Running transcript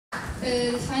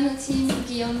the final team,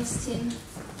 Guillaume's team.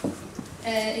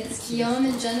 It's Guillaume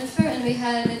and Jennifer, and we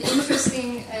had an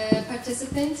interesting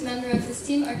participant, member of this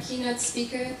team, our keynote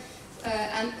speaker,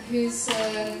 who's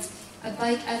a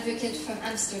bike advocate from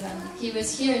Amsterdam. He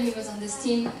was here and he was on this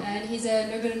team, and he's a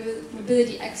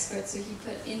mobility expert, so he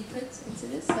put input into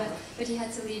this, but he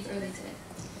had to leave early today.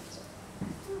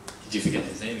 Did you forget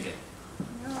his name again?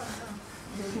 No.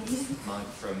 Mike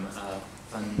from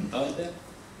Van Bouwberg.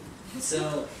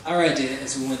 So our idea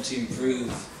is we want to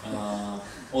improve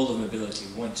all of mobility.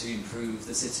 We want to improve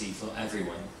the city for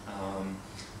everyone.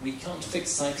 We can't fix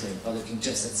cycling by looking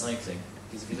just at cycling,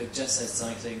 because if you look just at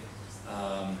cycling,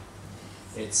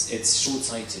 it's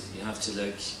short-sighted. You have to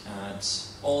look at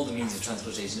all the means of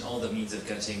transportation, all the means of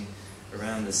getting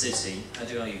around the city. How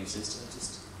do I use this? Do I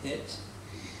just hit?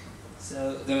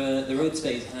 So the road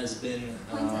space has been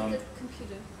Point at the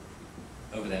computer.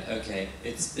 Over there. Okay,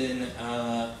 it's been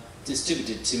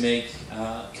distributed to make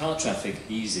car traffic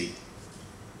easy.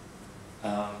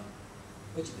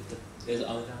 Which is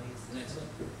our value for the next one?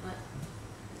 What?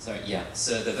 Sorry, yeah.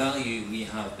 So the value we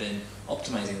have been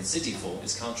optimizing the city for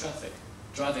is car traffic.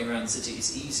 Driving around the city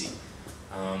is easy.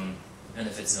 And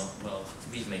if it's not, well,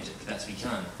 we've made it the best we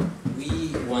can.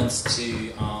 We want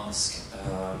to ask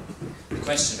the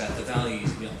question about the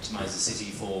values we optimize the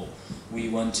city for. We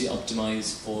want to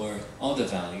optimize for other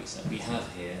values that we have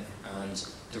here and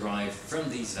derive from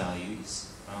these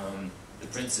values the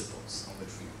principles on which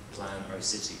we plan our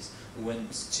cities. We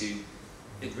want to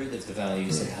get rid of the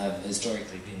values that have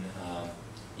historically been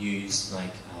used,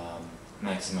 like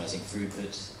maximizing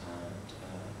throughput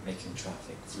and making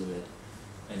traffic fluid,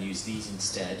 and use these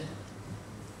instead.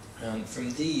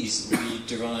 From these we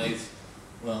derive,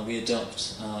 well, we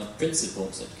adopt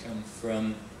principles that come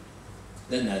from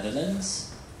the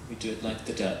Netherlands. We do it like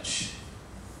the Dutch.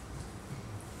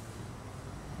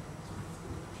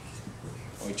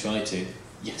 Or we try to.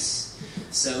 Yes.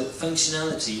 So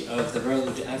functionality of the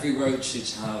road, every road should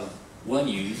have one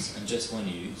use and just one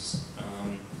use.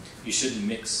 You shouldn't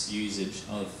mix usage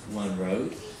of one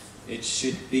road. It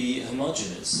should be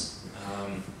homogeneous.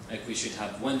 Like we should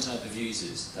have one type of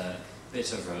users per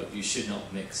bit of road. You should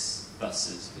not mix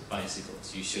buses with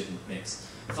bicycles. You shouldn't mix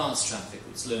fast traffic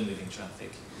with slow-moving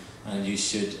traffic. And you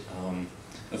should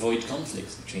avoid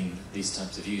conflicts between these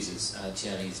types of users.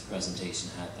 Thierry's presentation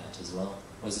had that as well.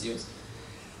 Was it yours?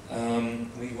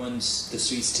 We want the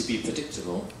streets to be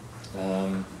predictable.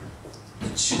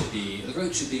 It should be, the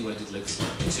road should be what it looks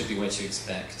like. It should be what you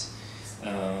expect.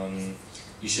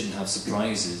 You shouldn't have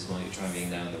surprises while you're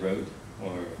driving down the road,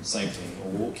 or cycling,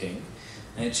 or walking.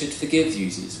 And it should forgive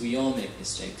users. We all make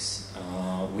mistakes.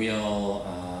 We all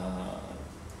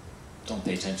don't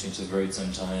pay attention to the road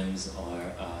sometimes, or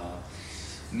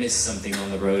miss something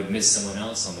on the road, miss someone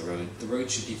else on the road. The road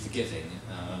should be forgiving.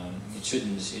 It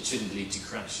shouldn't lead to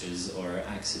crashes or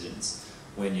accidents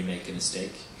when you make a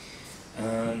mistake.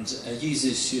 And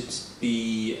users should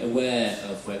be aware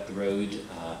of what the road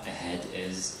ahead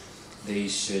is. They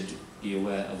should be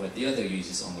aware of what the other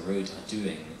users on the road are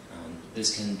doing. And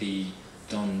this can be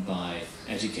done by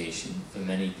education for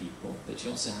many people, but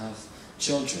you also have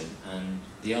children and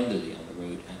the elderly on the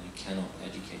road, and you cannot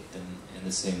educate them in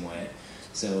the same way.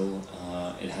 So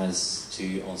it has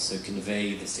to also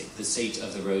convey the state. The state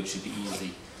of the road should be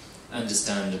easily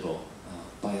understandable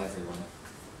by everyone.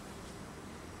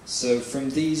 So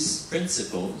from these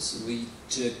principles, we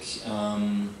took,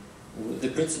 the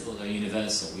principles are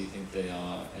universal. We think they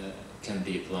are, can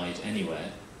be applied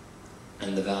anywhere,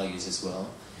 and the values as well.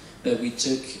 But we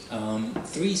took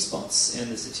 3 spots in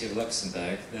the city of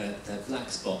Luxembourg. They're black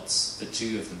spots, the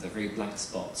 2 of them, they're very black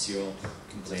spots. You'll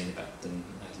complain about them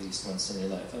at least once in your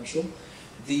life, I'm sure.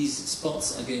 These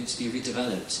spots are going to be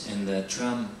redeveloped in the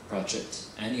tram project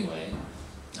anyway.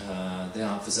 There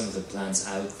are, for some of the plans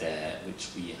out there, which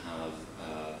we have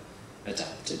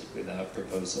adapted with our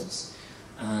proposals.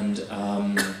 And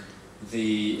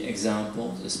the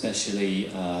examples, especially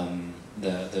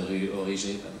the Rue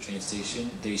Origé by the train station,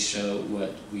 they show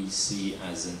what we see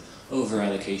as an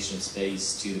over-allocation of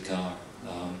space to the car.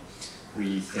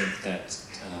 We think that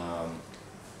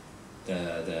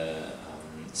the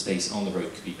space on the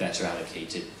road could be better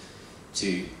allocated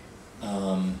to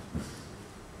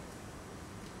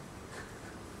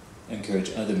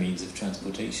encourage other means of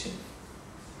transportation.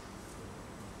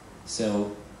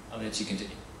 So, I'll let you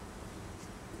continue.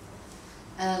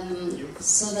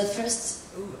 So the first,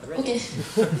 okay.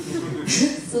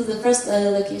 So the first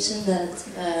location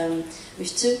that we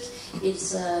took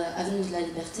is Avenue de la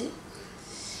Liberté,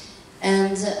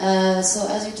 and so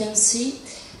as you can see,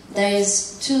 there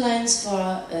is 2 lines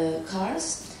for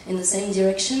cars in the same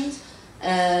direction.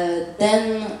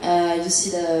 Then you see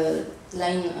the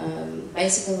line,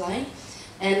 bicycle line,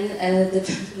 and the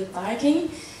parking.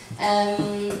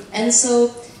 And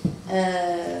so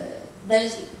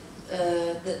there's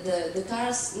the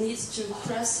cars need to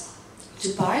cross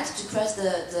to cross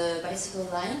the bicycle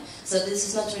line. So this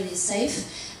is not really safe,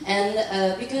 and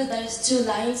because there's two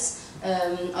lines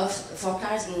for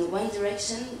cars in one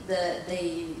direction,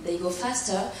 they go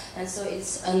faster, and so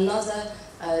it's another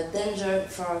danger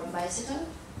for bicycle.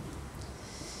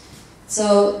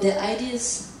 So the idea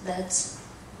is that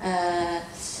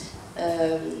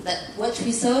that what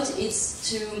we thought is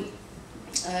to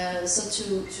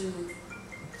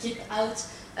keep out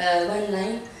one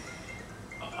line.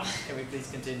 Can we please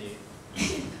continue?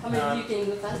 Or maybe you can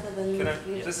go faster than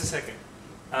me. Just a second.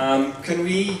 Can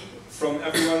we, from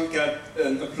everyone, get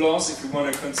an applause if we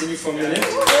want to continue for a minute?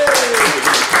 Can you go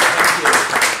faster?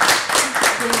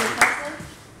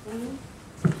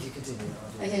 You continue.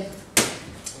 Okay.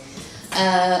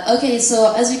 Okay,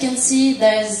 so as you can see,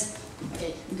 there's...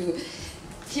 Okay, go.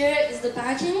 Here is the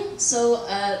parking, so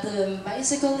the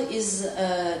bicycle is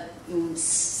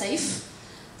safe.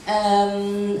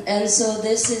 And so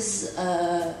this is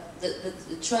the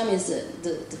tram is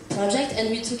the project, and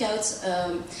we took out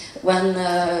one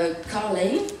car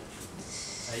lane.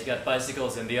 You got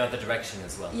bicycles in the other direction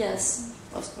as well. Yes,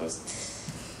 of course.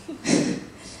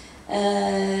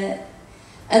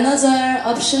 Another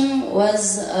option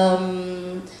was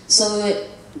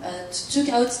took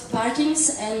out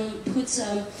parkings and put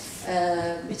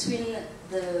between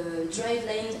the drive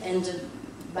lane and the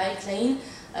bike lane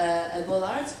a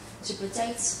bollard to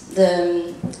protect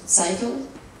the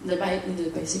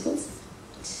bicycles.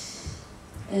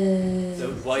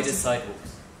 So wider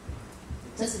sidewalks.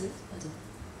 That's it.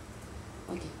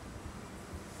 Okay.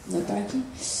 No parking.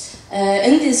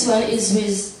 And this one is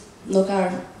with no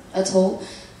car at all,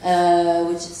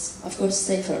 which is of course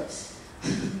safer.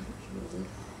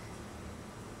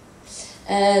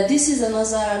 This is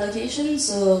another location,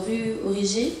 so Rue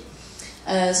Origier.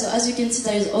 So as you can see,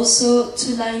 there is also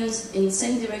two lines in the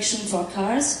same direction for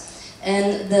cars,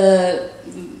 and the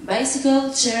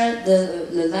bicycle share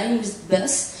the line with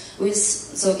bus,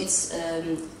 so it's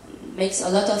makes a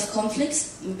lot of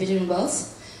conflicts between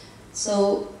both.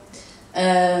 So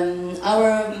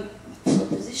our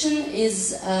proposition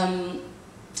is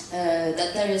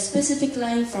that there is a specific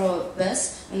line for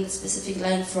bus and a specific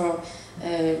line for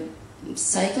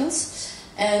cycles,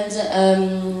 and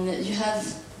you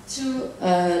have two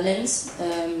lanes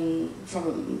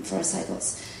for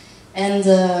cycles, and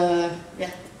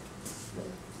yeah.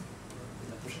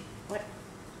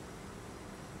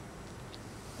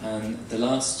 And the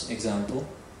last example.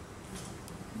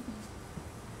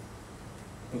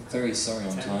 We're very sorry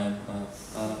on time.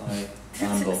 I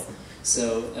ramble.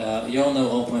 So you all know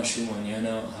Rond-Point Schumann. You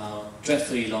know how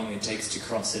dreadfully long it takes to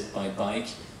cross it by bike.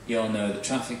 You all know the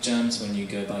traffic jams when you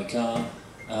go by car.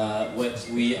 What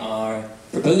we are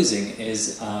proposing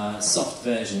is a soft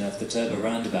version of the turbo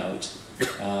roundabout.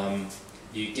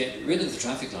 You get rid of the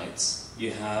traffic lights.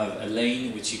 You have a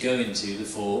lane which you go into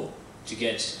before to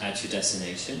get at your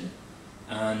destination.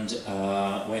 And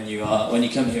when you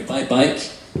come here by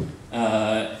bike,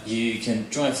 you can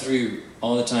drive through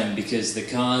all the time because the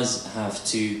cars have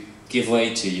to give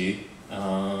way to you.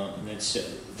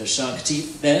 The shark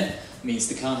teeth there means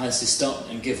the car has to stop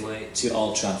and give way to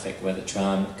all traffic, whether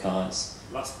tram, cars.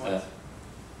 Last point.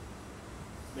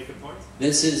 Make a point.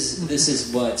 This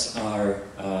is what our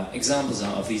examples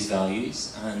are of these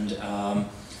values, and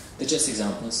they're just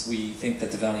examples. We think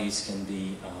that the values can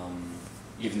be,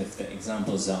 even if the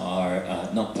examples are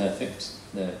not perfect,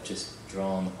 they're just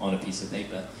drawn on a piece of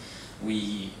paper.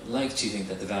 We like to think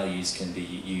that the values can be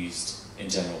used in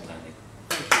general planning.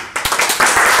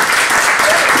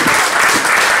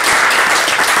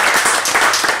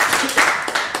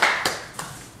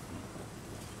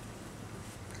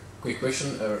 Quick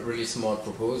question, a really small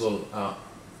proposal.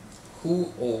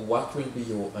 Who or what will be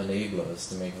your enablers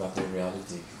to make that a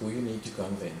reality? Who you need to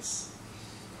convince?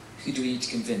 Who do we need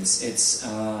to convince? It's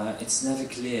never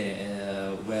clear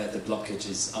where the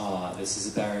blockages are. This is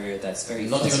a barrier that's very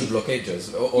not fuzzy. even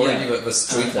blockages, already yeah. the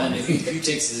street one. And who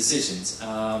takes the decisions?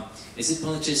 Is it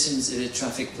politicians? Is it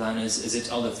traffic planners? Is it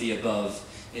all of the above?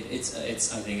 It's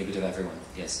I think a bit of everyone.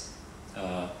 Yes.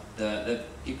 The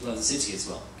people of the city as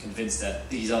well, convinced that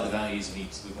these are the values we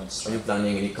want to strive. Are you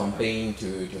planning any campaign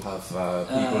to have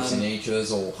people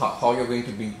signatures, or how you're going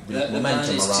to be the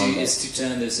momentum plan around is to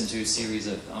turn this into a series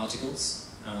of articles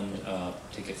and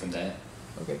take it from there.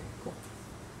 Okay, cool.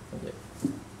 Okay.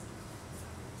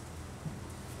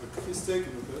 Please take a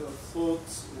thought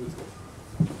with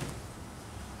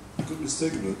got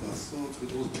mistaken, but I thought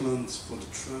with all the plans for the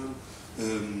tram,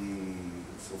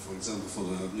 for example, for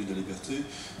the Avenue de la Liberté,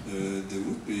 there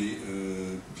would be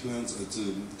plans at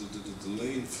the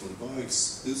lane for the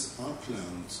bikes. Are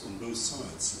plans on both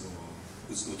sides,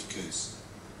 or is not the case?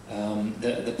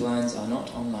 The plans are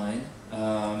not online.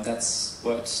 That's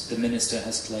what the minister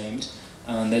has claimed,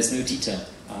 and there's no detail.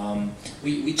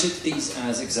 We took these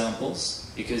as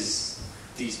examples because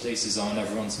these places are on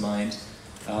everyone's mind.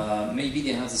 Maybe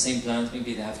they have the same plans,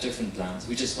 maybe they have different plans.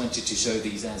 We just wanted to show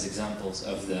these as examples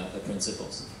of the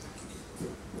principles.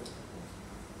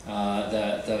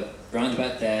 The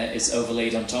roundabout there is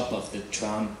overlaid on top of the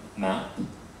tram map.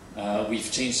 We've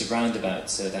changed the roundabout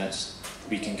so that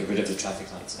we can get rid of the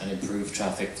traffic lights and improve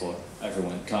traffic for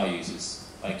everyone, car users,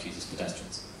 bike users,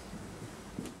 pedestrians.